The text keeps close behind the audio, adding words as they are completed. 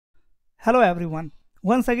Hello everyone.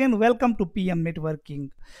 Once again, welcome to PM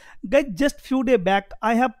Networking. Guys, just few days back,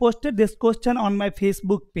 I have posted this question on my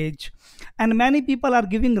Facebook page, and many people are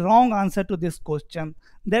giving wrong answer to this question.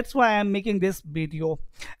 That's why I am making this video.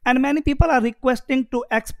 And many people are requesting to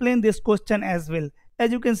explain this question as well.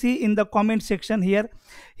 As you can see in the comment section here,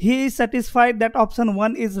 he is satisfied that option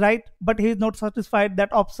 1 is right, but he is not satisfied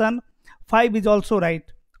that option 5 is also right.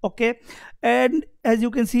 Okay, and as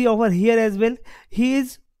you can see over here as well, he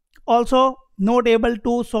is also not able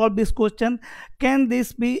to solve this question. Can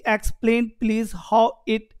this be explained please how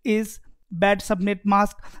it is bad subnet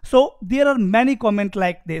mask? So there are many comments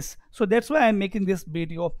like this, so that's why I'm making this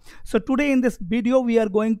video. So today in this video we are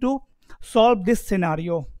going to solve this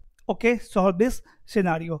scenario. Okay, solve this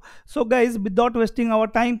scenario. So guys, without wasting our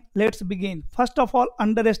time, let's begin. First of all,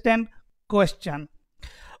 understand question.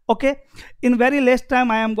 Okay, in very less time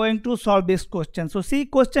I am going to solve this question. So see,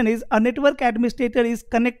 question is, a network administrator is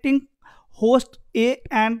connecting host A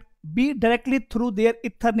and B directly through their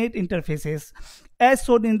Ethernet interfaces as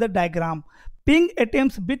shown in the diagram. Ping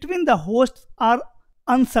attempts between the hosts are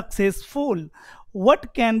unsuccessful.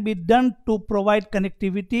 What can be done to provide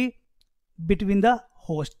connectivity between the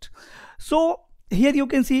host? So here you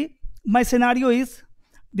can see my scenario is,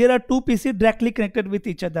 there are two PCs directly connected with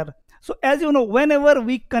each other. So as you know, whenever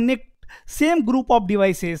we connect same group of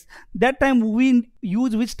devices, that time we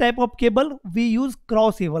use which type of cable? We use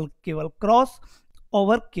crossover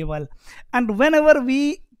cable. And whenever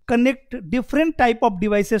we connect different type of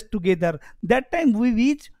devices together, that time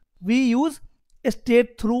we use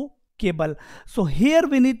straight through cable. So here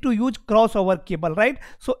we need to use crossover cable, right?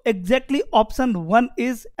 So exactly option 1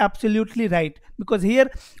 is absolutely right, because here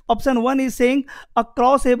option 1 is saying a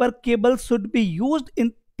crossover cable should be used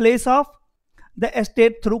in place of the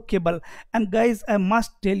straight through cable. And guys, I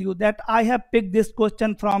must tell you that I have picked this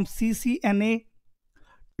question from CCNA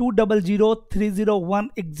 200301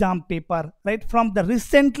 exam paper, right, from the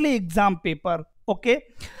recently exam paper. Okay,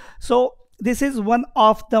 so this is one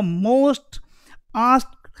of the most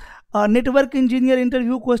asked network engineer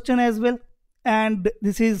interview question as well, and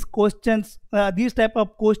this is questions, these type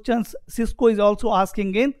of questions Cisco is also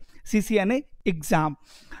asking in CCNA exam.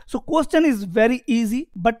 So question is very easy,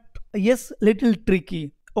 but yes, little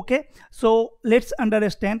tricky. Okay, so let's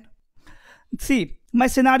understand. See, my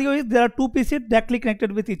scenario is, there are two PCs directly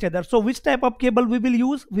connected with each other. So which type of cable we will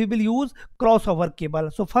use? We will use crossover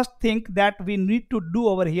cable. So first thing that we need to do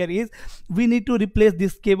over here is, we need to replace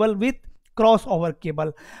this cable with crossover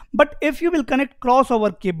cable. But if you will connect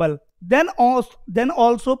crossover cable, then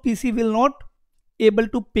also PC will not able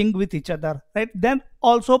to ping with each other, right? Then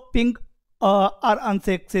also ping are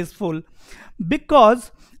unsuccessful,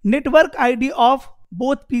 because network ID of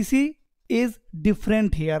both PC is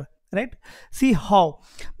different here, right? See how?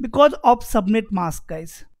 Because of subnet mask,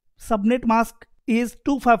 guys. Subnet mask is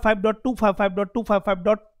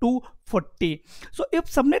 255.255.255.240. So if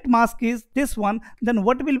subnet mask is this one, then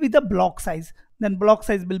what will be the block size? Then block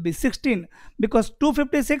size will be 16, because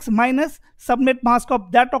 256 minus subnet mask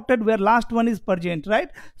of that octet where last one is present, right?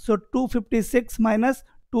 So 256 minus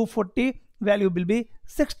 240, value will be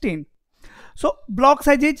 16. So block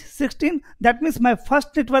size is 16. That means my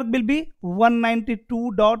first network will be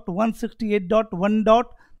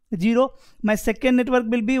 192.168.1.0. My second network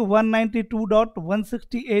will be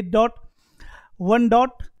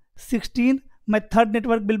 192.168.1.16. My third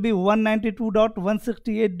network will be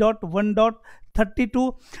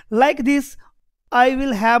 192.168.1.32. Like this, I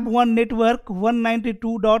will have one network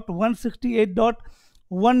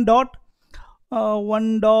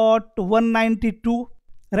 192.168.1.192,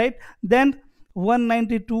 right? Then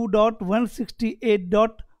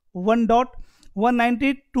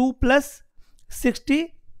 192.168.1.192 plus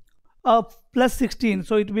 60 plus 16,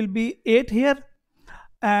 so it will be 8 here,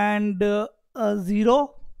 and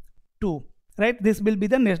 0 2, right? This will be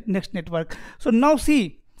the next network. So now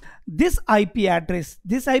see, this IP address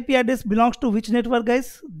belongs to which network,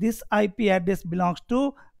 guys? This IP address belongs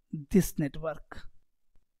to this network,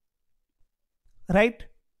 right?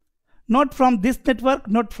 Not from this network,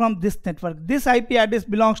 not from this network. This IP address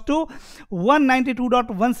belongs to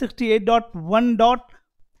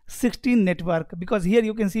 192.168.1.16 network, because here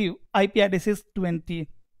you can see IP address is 20,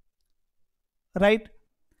 right?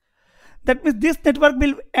 That means this network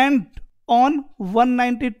will end on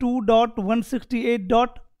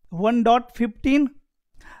 192.168.1.15.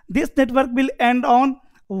 This network will end on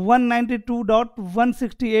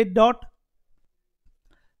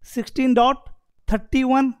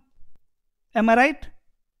 192.168.16.31. Am I right?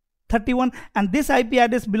 31. And this IP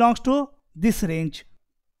address belongs to this range.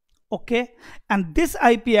 Okay, and this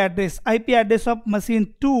IP address of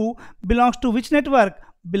machine 2 belongs to which network?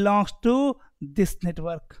 belongs to this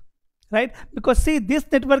network, right? Because see, this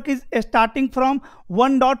network is starting from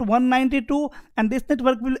 1.192 and this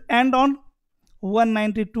network will end on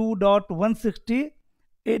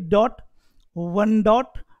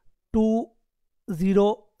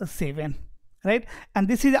 192.168.1.207, right? And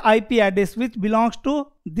this is the IP address which belongs to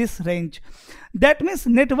this range. That means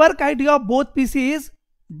network ID of both PC is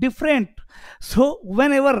different. So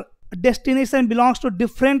whenever destination belongs to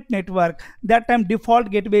different network, that time default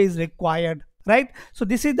gateway is required, right? So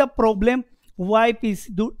this is the problem why these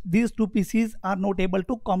two PCs are not able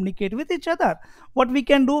to communicate with each other. What we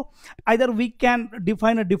can do, either we can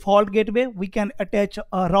define a default gateway, we can attach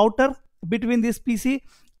a router between this PC,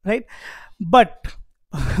 right? But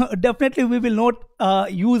definitely we will not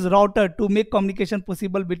use router to make communication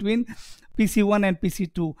possible between PC1 and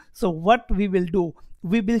PC2. So what we will do,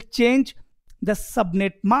 we will change the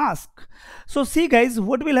subnet mask. So see guys,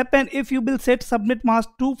 what will happen if you will set subnet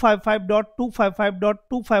mask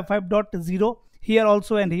 255.255.255.0 here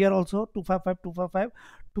also and here also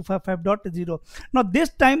 255.255.255.0. Now this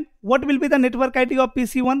time what will be the network ID of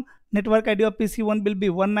PC1? Network ID of PC1 will be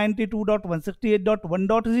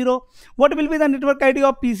 192.168.1.0. What will be the network ID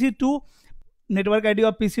of PC2? Network ID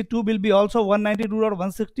of PC2 will be also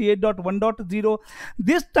 192.168.1.0.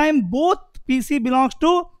 This time both PC belongs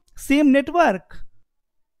to same network,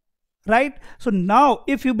 right? So now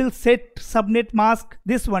if you will set subnet mask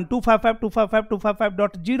this one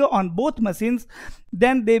 255.255.255.0 on both machines,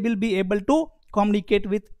 then they will be able to communicate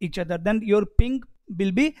with each other, then your ping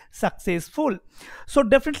will be successful. So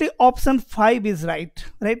definitely option 5 is right,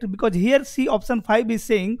 because here see option 5 is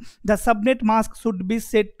saying the subnet mask should be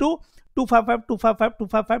set to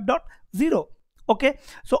 255.255.255.0. okay,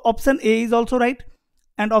 so option A is also right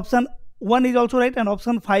and option 1 is also right and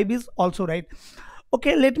option 5 is also right.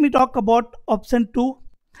 Okay, let me talk about option 2.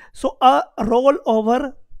 So a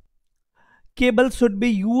rollover cable should be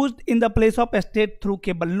used in the place of a straight through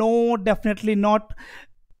cable. No, definitely not.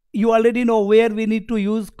 You already know where we need to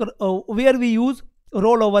use where we use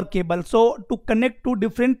rollover cable. So to connect to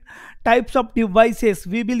different types of devices,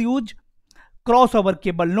 we will use crossover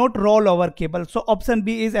cable, not rollover cable. So option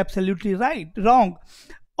B is absolutely wrong.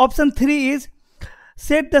 Option 3 is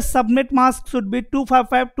set the subnet mask should be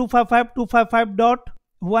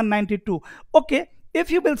 255.255.255.192. okay, if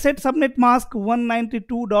you will set subnet mask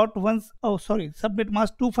 192.1 subnet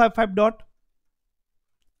mask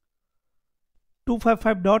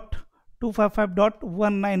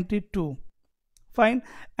 255.255.192, fine,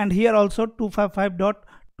 and here also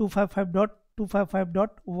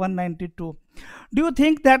 255.255.255.192. do you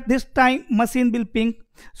think that this time machine will ping?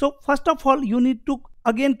 So first of all you need to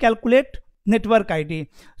again calculate network ID.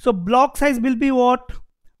 So block size will be what?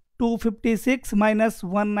 256 minus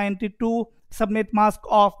 192 subnet mask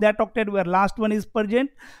of that octet where last one is present.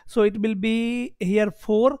 So it will be here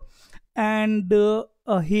 4 and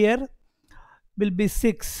here will be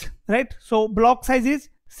 6, right? So block size is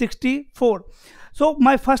 64. So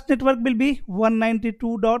my first network will be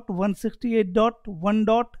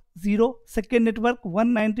 192.168.1.0, second network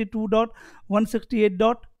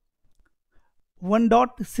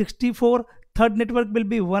 192.168.1.64, third network will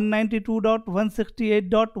be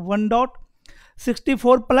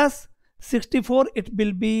 192.168.1.64 plus 64, it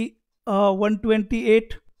will be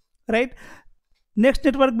 128, right? Next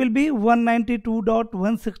network will be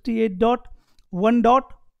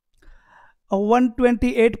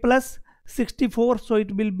 192.168.1.128 plus 64, so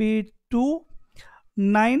it will be 2,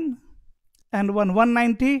 9 and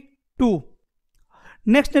 192.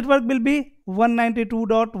 Next network will be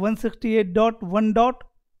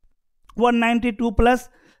 192.168.1.192 plus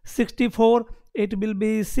 64, it will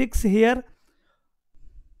be 6 here,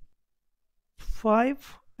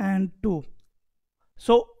 5 and 2.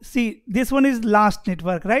 So see, this one is last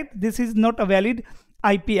network, right? This is not a valid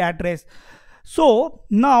IP address. So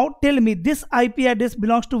now tell me, this IP address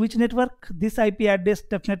belongs to which network? This IP address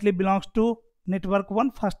definitely belongs to network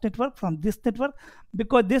 1, first network from this network,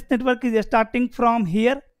 because this network is starting from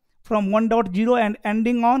here from 1.0 and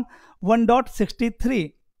ending on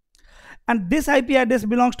 1.63. And this IP address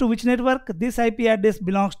belongs to which network? This IP address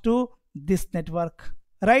belongs to this network,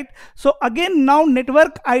 right? So again now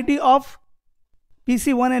network ID of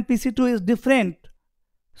PC1 and PC2 is different.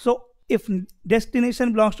 So if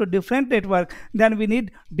destination belongs to different network, then we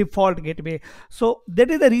need default gateway. So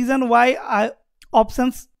that is the reason why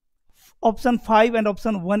option 5 and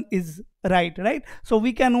option 1 is right? So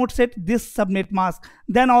we cannot set this subnet mask,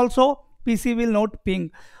 then also PC will not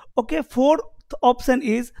ping. Okay, fourth option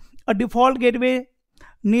is a default gateway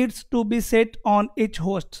needs to be set on each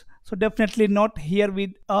host. So definitely not, here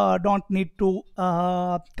we don't need to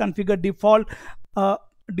configure default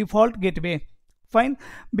default gateway. Fine,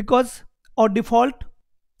 because or default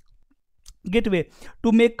gateway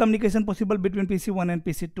to make communication possible between PC1 and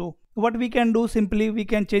PC2. What we can do, simply we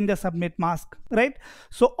can change the subnet mask, right?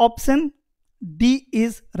 So option D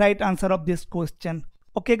is right answer of this question.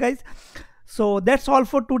 Okay guys, so that's all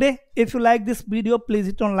for today. If you like this video, please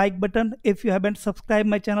hit on like button. If you haven't subscribed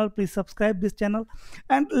my channel, please subscribe this channel,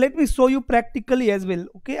 and let me show you practically as well.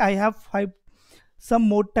 Okay, I have some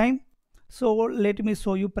more time, so let me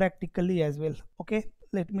show you practically as well. Okay,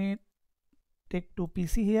 let me take two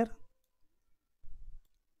PC here.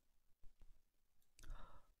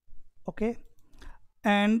 Okay,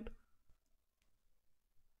 and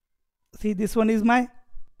see, this one is my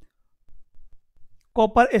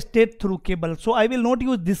copper straight through cable, so I will not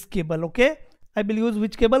use this cable. Okay, I will use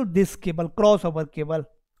which cable? This cable, crossover cable.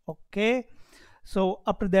 Okay, so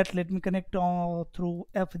after that let me connect through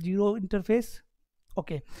F0 interface.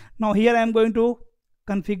 Okay, now here I am going to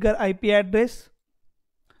configure IP address.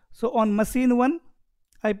 So on machine 1,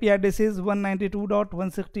 IP address is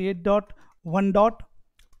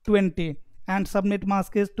 192.168.1.20 and subnet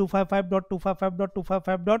mask is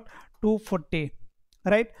 255.255.255.240,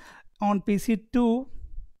 right? On PC2,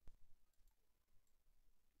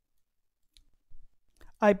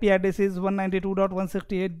 IP address is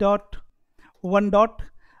 192.168.1.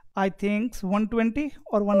 I think 120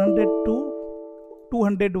 or 102,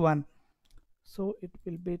 201. So it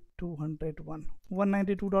will be 201.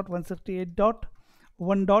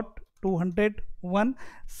 192.168.1.201.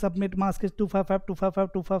 Subnet mask is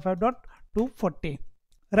 255.255.255.240.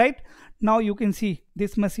 Right? Now you can see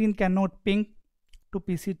this machine cannot ping to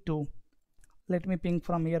PC2. Let me ping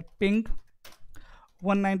from here. Ping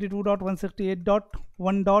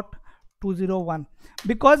 192.168.1.201,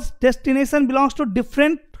 because destination belongs to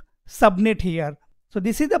different subnet here. So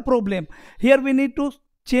this is the problem. Here we need to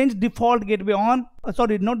change default gateway on,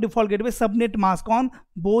 sorry, not default gateway, subnet mask on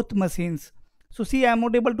both machines. So see, I am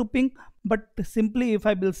not able to ping, but simply if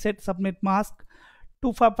I will set subnet mask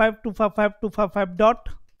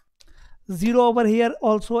 255.255.255.0 over here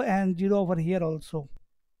also and 0 over here also.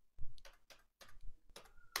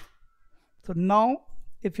 So now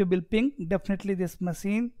if you will ping, definitely this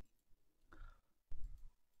machine,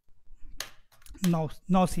 now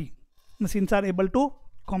see, machines are able to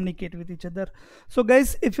communicate with each other. So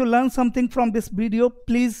guys, if you learn something from this video,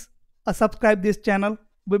 please subscribe this channel.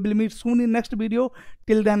 We will meet soon in next video.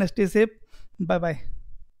 Till then, stay safe. Bye bye.